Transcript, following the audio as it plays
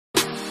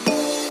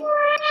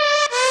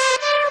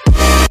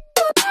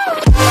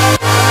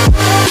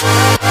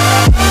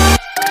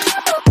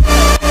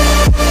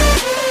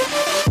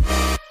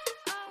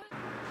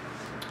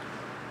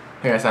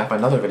Okay guys, I have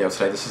another video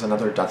today. This is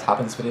another Death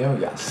Happens video,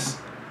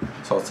 yes.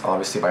 So it's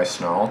obviously by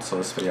Snarled, so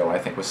this video I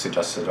think was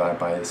suggested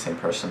by the same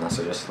person that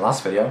suggested the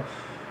last video.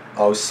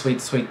 Oh,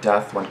 sweet, sweet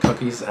death when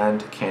cookies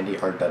and candy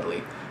are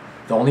deadly.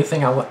 The only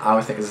thing I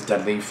would think is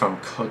deadly from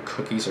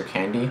cookies or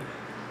candy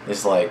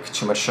is like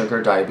too much sugar,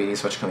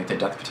 diabetes, which can lead to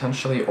death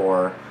potentially,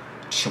 or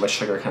too much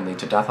sugar can lead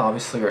to death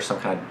obviously, or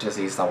some kind of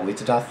disease that will lead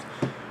to death.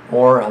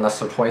 Or unless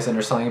they're poison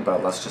or something,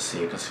 but let's just see,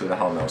 because who the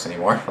hell knows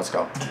anymore. Let's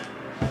go.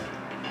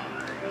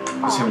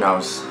 Because who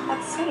knows?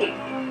 That's sweet.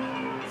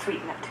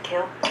 Sweet enough to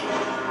kill.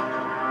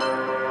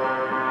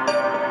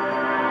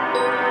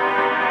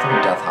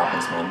 Death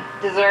happens, man.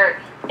 Dessert.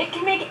 It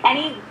can make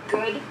any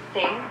good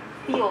thing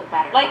feel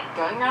better. Like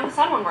going around the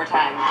sun one more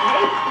time.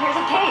 Hey, here's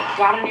a cake.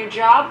 Got a new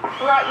job.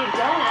 Brought you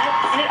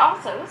donuts. And it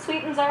also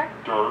sweetens our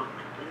dark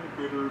and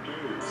bitter days.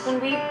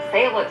 When we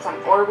fail at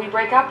something, or we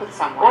break up with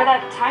someone, or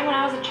that time when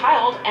I was a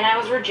child and I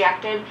was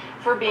rejected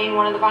for being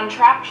one of the Von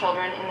Trapp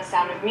children in The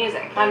Sound of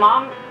Music. My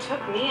mom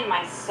took me in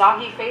my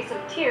soggy face of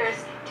tears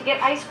to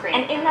get ice cream.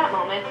 And in that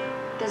moment,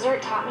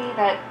 dessert taught me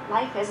that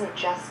life isn't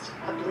just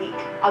a bleak,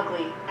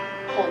 ugly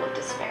hole of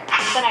despair.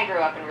 Then I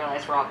grew up and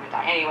realized we're all gonna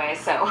die anyway,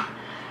 so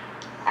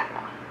I don't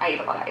know. I eat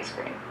a lot of ice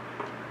cream.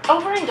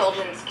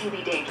 Overindulgence can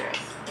be dangerous.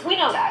 We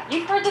know that.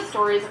 You've heard the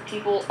stories of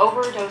people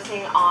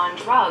overdosing on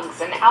drugs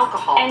and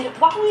alcohol. And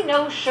while we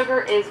know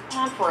sugar is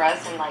bad for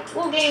us and like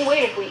we'll gain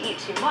weight if we eat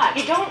too much,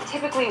 you don't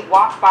typically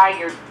walk by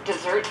your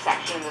dessert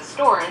section in the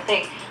store and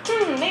think,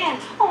 man,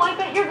 oh, I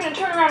bet you're gonna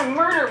turn around and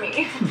murder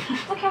me.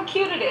 Look how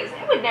cute it is.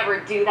 It would never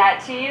do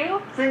that to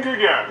you. Think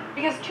again.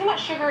 Because too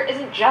much sugar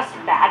isn't just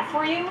bad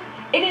for you.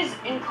 It is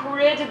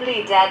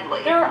incredibly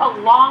deadly. There are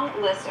a long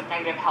list of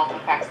negative health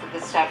effects that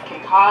this stuff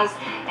can cause,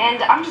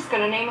 and I'm just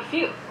gonna name a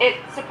few. It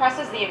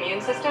suppresses the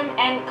immune system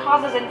and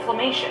causes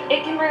inflammation.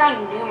 It can bring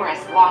on numerous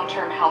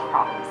long-term health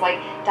problems like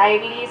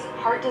diabetes,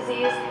 heart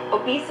disease,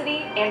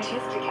 obesity, and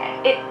tooth decay.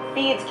 It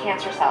feeds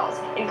cancer cells,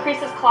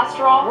 increases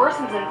cholesterol,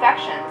 worsens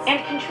infections,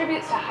 and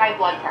contributes to high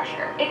blood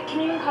pressure. It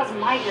can even cause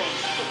migraines,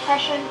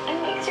 depression,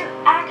 and makes your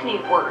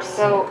acne worse.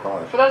 So,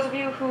 for those of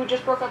you who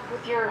just broke up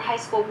with your high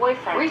school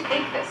boyfriend,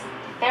 rethink this.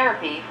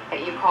 Therapy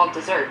that you call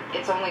dessert,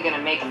 it's only going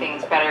to make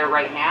things better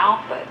right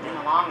now, but in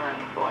the long run,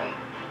 boy,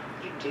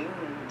 you're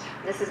doomed.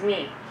 This is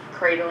me,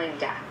 cradling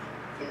death.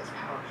 Feels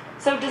powerful.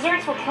 So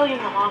desserts will kill you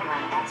in the long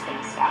run, that's been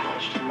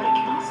established, but it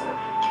can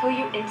also kill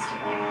you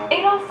instantly.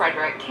 Adolf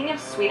Frederick, king of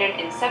Sweden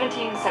in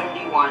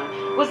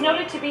 1771, was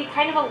noted to be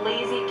kind of a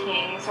lazy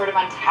king, sort of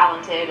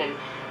untalented and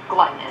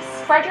gluttonous.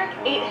 Frederick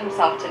ate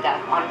himself to death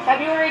on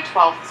February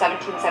 12,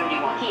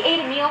 1771. He ate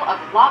a meal of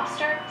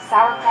lobster,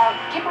 sauerkraut,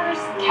 kippers,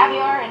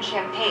 caviar, and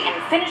champagne, and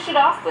finished it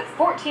off with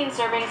 14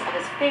 servings of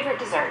his favorite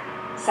dessert,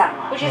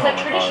 semla, which is a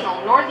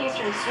traditional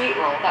northeastern sweet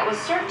roll that was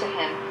served to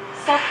him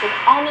stuffed with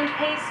almond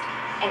paste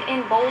and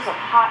in bowls of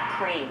hot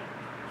cream.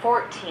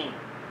 14.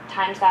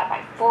 Times that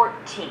by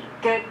 14.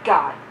 Good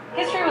God.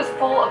 History was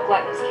full of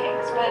gluttonous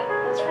kings, but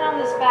let's round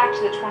this back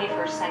to the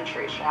 21st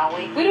century, shall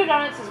we? Voodoo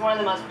Donuts is one of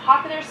the most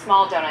popular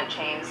small donut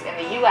chains in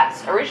the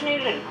U.S.,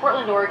 originated in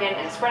Portland, Oregon,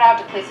 and spread out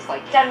to places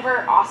like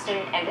Denver, Austin,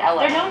 and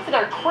LA. They're known for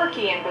their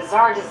quirky and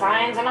bizarre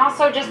designs, and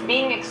also just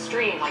being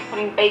extreme, like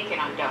putting bacon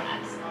on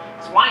donuts.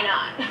 So why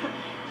not?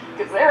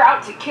 Because they're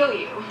out to kill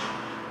you.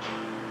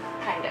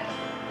 Kinda.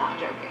 Not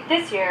joking.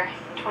 This year,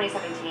 in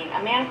 2017,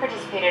 a man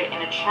participated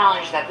in a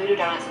challenge that Voodoo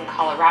Donuts in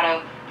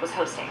Colorado was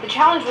hosting. The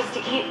challenge was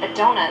to eat a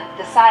donut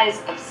the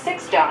size of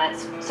 6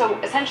 donuts, so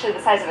essentially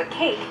the size of a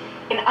cake,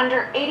 in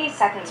under 80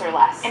 seconds or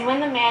less. And when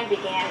the man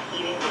began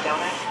eating the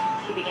donut,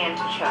 he began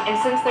to choke. And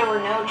since there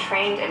were no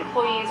trained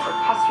employees or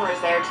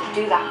customers there to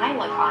do the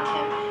Heimlich on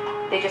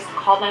him, they just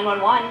called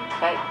 911,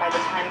 but by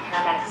the time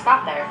paramedics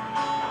got there,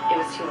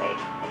 it was too late,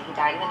 and he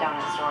died in the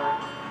donut store,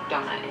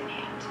 donut in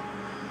hand.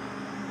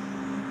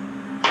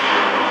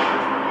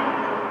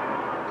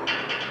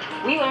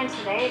 We learned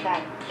today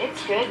that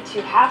it's good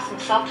to have some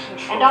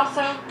self-control, and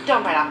also,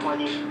 don't bite off more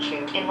than you can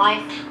chew, in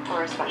life,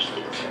 or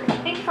especially dessert.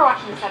 Thank you for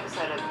watching this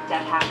episode of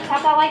Death Happens.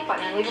 Tap that like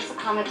button and leave us a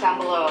comment down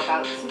below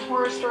about some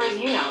horror stories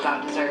you know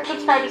about dessert.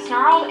 Subscribe to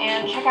Snarled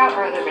and check out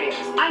our other videos.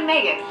 I'm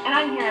Megan, and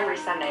I'm here every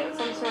Sunday with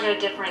some sort of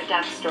different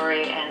death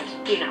story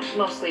and, you know,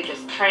 mostly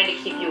just trying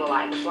to keep you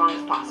alive as long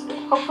as possible.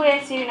 Hopefully I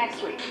see you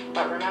next week,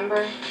 but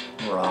remember,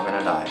 We're all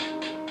gonna die.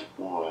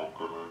 We're all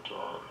gonna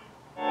die.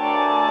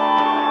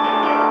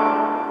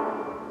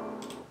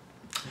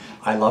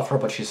 I love her,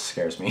 but she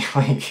scares me.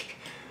 Like,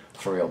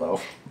 for real though.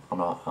 I'm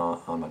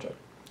not joking.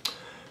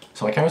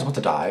 So my camera's about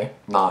to die.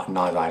 Not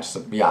die, just,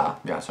 yeah,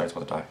 sorry, it's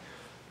about to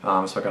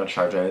die. So I gotta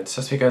charge it. It's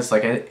just because,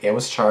 like, it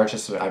was charged,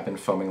 I've been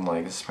filming,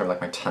 like, this is probably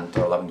like my 10th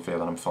or 11th video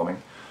that I'm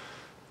filming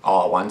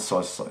all at once, so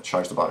it's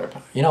charged the battery.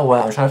 You know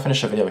what, I'm trying to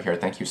finish the video here,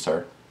 thank you,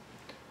 sir.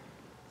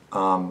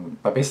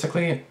 But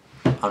basically,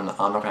 I'm not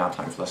gonna have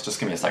time for this, just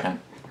give me a second.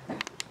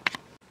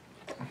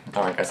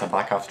 Alright guys, I'm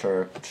back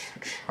after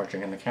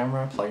charging in the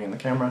camera, plugging in the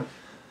camera,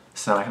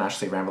 so now I can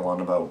actually ramble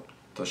on about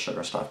the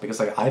sugar stuff, because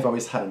like I've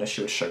always had an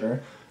issue with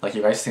sugar. Like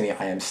you guys see me,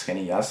 I am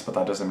skinny, yes, but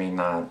that doesn't mean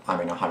that I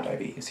may not have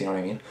diabetes, you know what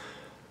I mean?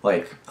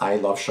 Like, I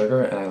love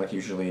sugar, and I like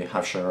usually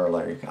have sugar,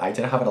 like, I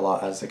did have it a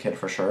lot as a kid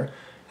for sure,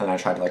 and I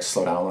tried to like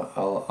slow down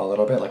a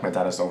little bit. Like, my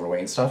dad is overweight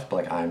and stuff, but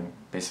like I'm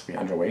basically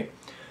underweight.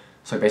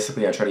 So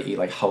basically I try to eat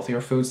like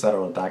healthier foods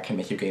that can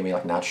make you gain weight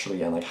like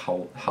naturally and like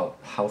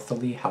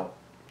healthily,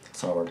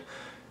 that's not a word,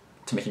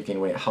 to make you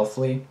gain weight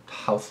healthily,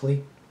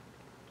 to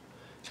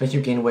make you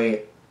gain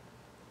weight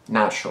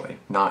naturally,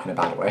 not in a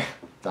bad way.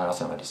 That's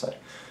not what I just said.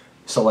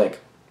 So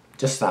like,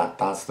 just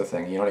that's the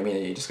thing, you know what I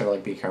mean? You just gotta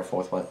like be careful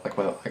with what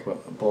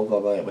blah blah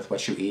blah with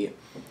what you eat,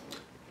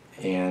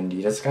 and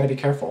you just gotta be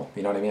careful,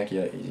 you know what I mean? Like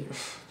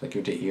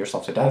you could eat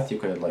yourself to death. You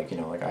could like, you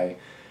know, like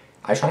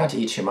I try not to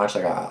eat too much.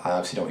 Like I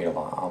obviously don't eat a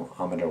lot.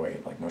 I'm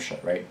underweight, like no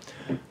shit, right?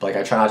 But like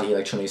I try not to eat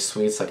like too many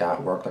sweets. Like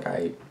at work, like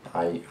I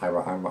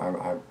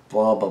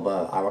blah blah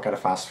blah. I work at a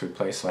fast food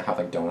place, so I have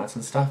like donuts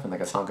and stuff, and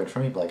like it's not good for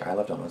me. But like I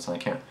love donuts, and I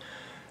can't.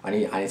 I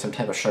need some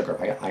type of sugar.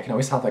 I can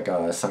always have like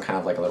some kind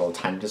of like a little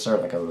tiny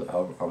dessert, like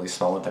a really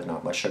small one, like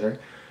not much sugar.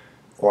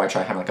 Or I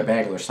try having like a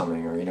bagel or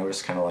something, or you know,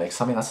 just kind of like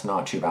something that's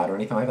not too bad or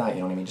anything like that.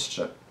 You know what I mean? Just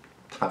to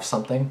have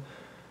something.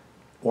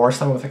 Or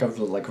something with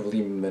like a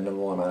really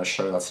minimal amount of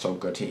sugar that's still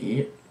good to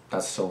eat.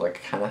 That's still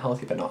like kind of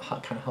healthy, but not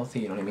kind of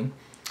healthy. You know what I mean?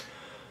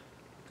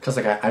 Because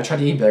like I try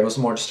to eat bagels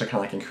more just to kind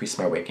of like increase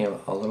my weight gain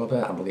a little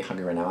bit. I'm really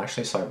hungry right now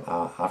actually, so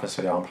after this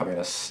video I'm probably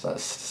gonna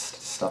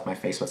stuff my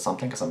face with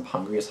something because I'm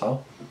hungry as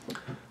hell,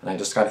 and I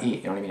just gotta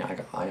eat. You know what I mean?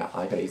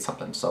 I gotta eat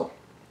something. So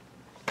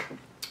I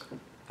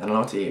don't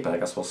know what to eat, but I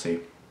guess we'll see.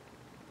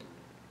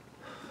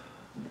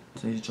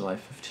 Today's July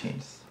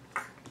 15th.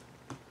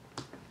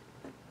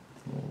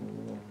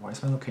 Why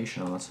is my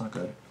location on? That's not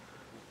good.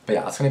 But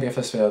yeah, that's gonna be it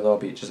for this video though.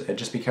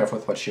 Just be careful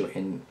with what you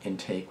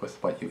intake,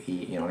 with what you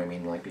eat. You know what I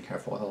mean? Like, be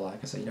careful with a lot,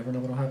 because you never know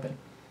what'll happen.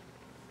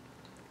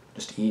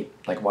 Just eat,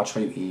 like, watch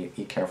what you eat.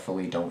 Eat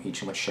carefully. Don't eat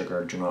too much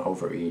sugar. Do not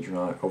overeat. Do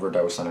not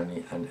overdose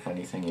on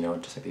anything. You know,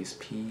 just like these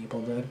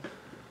people did.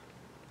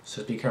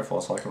 So just be careful.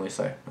 That's all I can really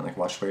say. And like,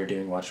 watch what you're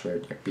doing.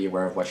 Like, be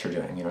aware of what you're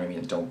doing. You know what I mean?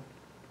 And don't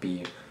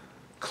be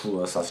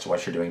clueless as to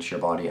what you're doing to your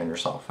body and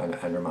yourself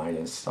and your mind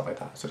and stuff like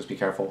that. So just be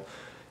careful.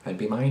 And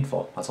be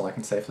mindful. That's all I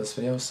can say for this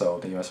video. So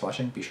thank you guys for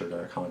watching. Be sure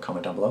to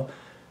comment down below.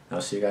 And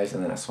I'll see you guys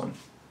in the next one.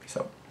 Peace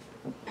out.